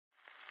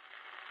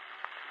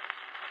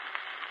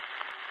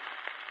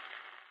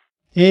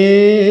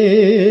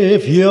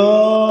If you're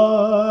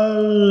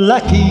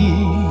lucky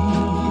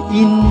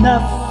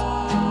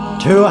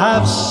enough to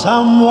have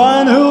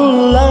someone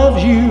who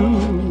loves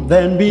you,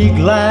 then be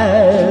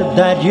glad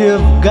that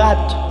you've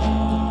got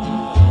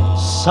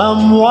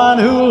someone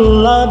who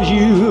loves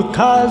you,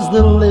 'cause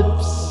the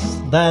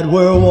lips that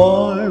were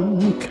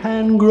warm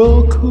can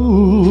grow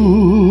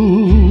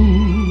cool.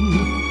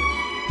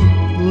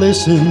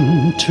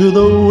 Listen to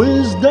the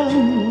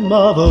wisdom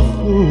of a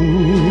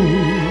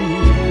fool.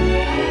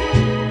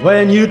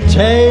 When you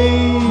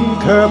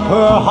take her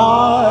per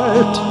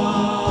heart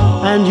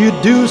and you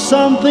do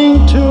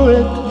something to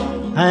it,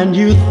 and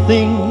you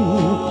think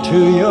to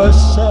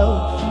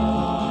yourself,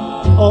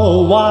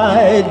 oh,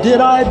 why did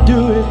I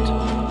do it?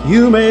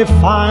 You may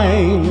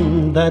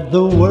find that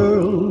the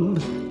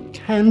world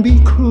can be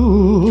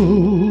cruel.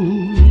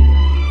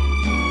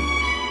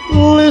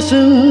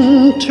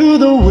 Listen to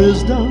the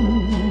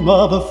wisdom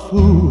of a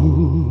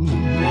fool.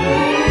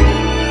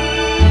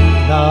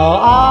 Now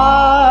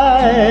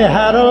I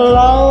had a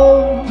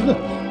love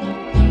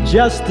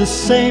just the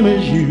same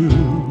as you,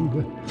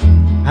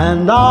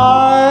 and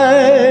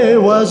I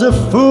was a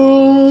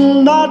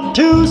fool not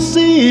to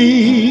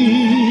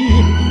see.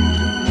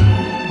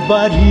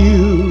 But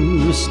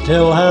you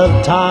still have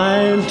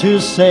time to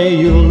say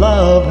you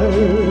love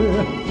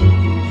her.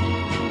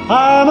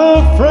 I'm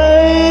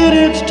afraid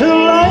it's too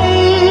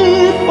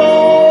late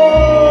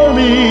for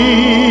me.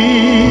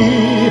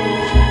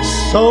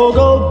 So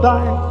go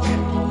back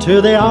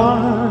to the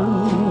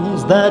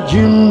arms that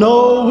you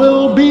know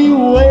will be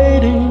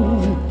waiting.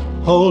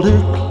 Hold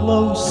her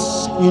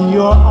close in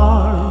your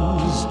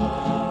arms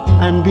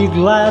and be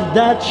glad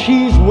that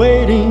she's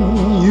waiting.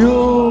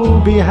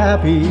 You'll be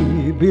happy,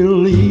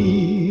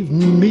 believe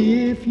me,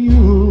 if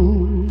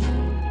you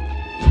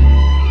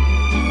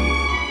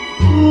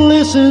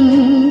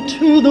listen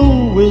to the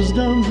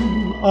wisdom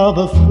of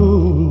a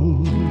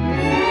fool.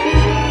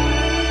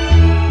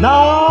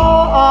 Now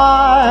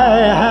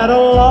I had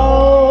a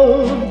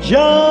love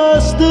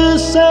just the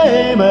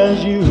same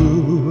as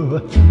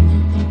you,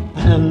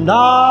 and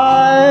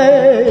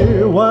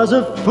I was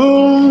a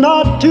fool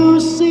not to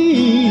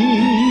see.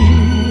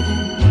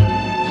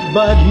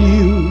 But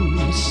you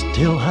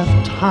still have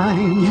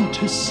time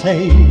to say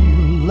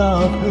you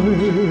love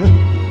her.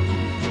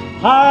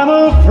 I'm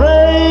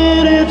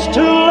afraid it's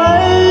too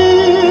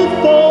late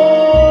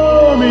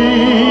for me.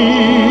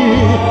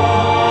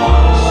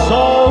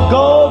 So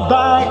go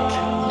back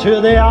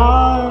to the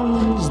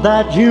arms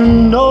that you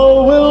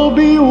know will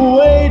be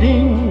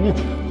waiting.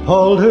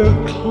 Hold her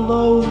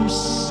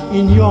close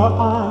in your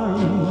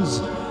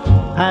arms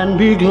and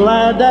be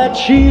glad that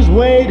she's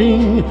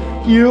waiting.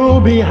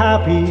 You'll be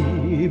happy,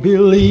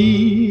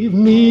 believe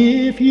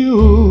me, if you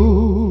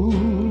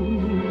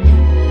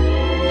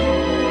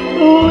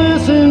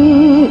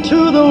listen to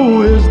the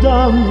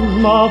wisdom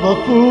of a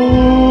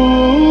fool.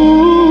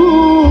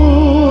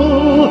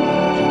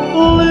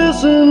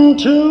 Listen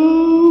to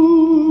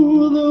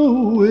the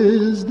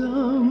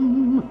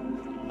wisdom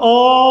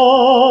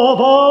of